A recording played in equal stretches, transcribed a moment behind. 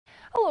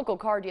A local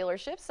car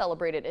dealership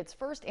celebrated its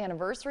first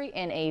anniversary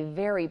in a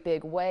very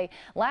big way.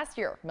 Last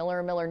year,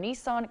 Miller & Miller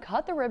Nissan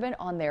cut the ribbon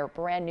on their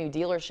brand new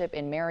dealership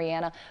in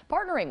Marianna,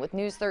 partnering with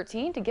News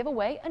 13 to give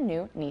away a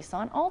new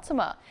Nissan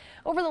Altima.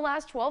 Over the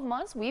last 12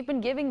 months, we've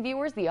been giving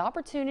viewers the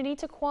opportunity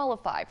to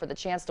qualify for the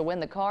chance to win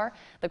the car.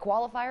 The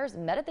qualifiers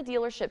met at the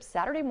dealership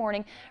Saturday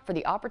morning for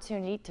the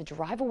opportunity to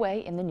drive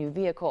away in the new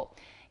vehicle.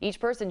 Each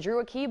person drew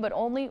a key, but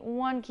only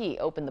one key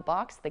opened the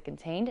box that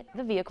contained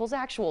the vehicle's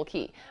actual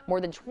key.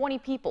 More than 20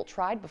 people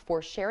tried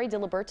before Sherry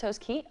DiLiberto's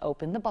key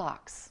opened the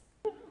box.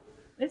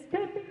 This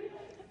could be.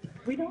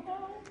 We don't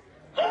know.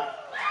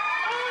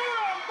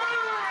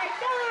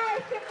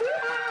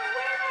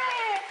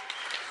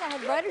 I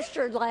had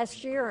registered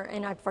last year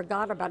and I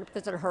forgot about it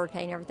because of the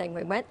hurricane and everything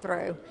we went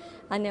through.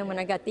 And then when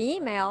I got the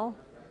email,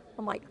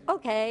 I'm like,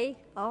 okay,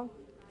 I'll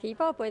keep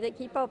up with it.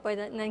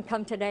 And then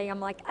come today, I'm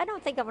like, I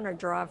don't think I'm going to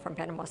drive from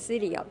Panama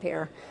City up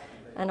here.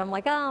 And I'm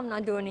like, oh, I'm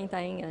not doing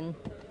anything. And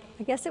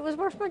I guess it was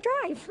worth my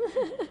drive.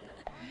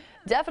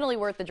 Definitely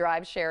worth the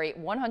drive, Sherry.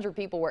 100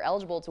 people were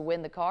eligible to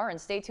win the car, and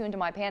stay tuned to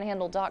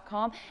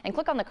mypanhandle.com and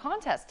click on the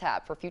contest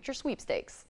tab for future sweepstakes.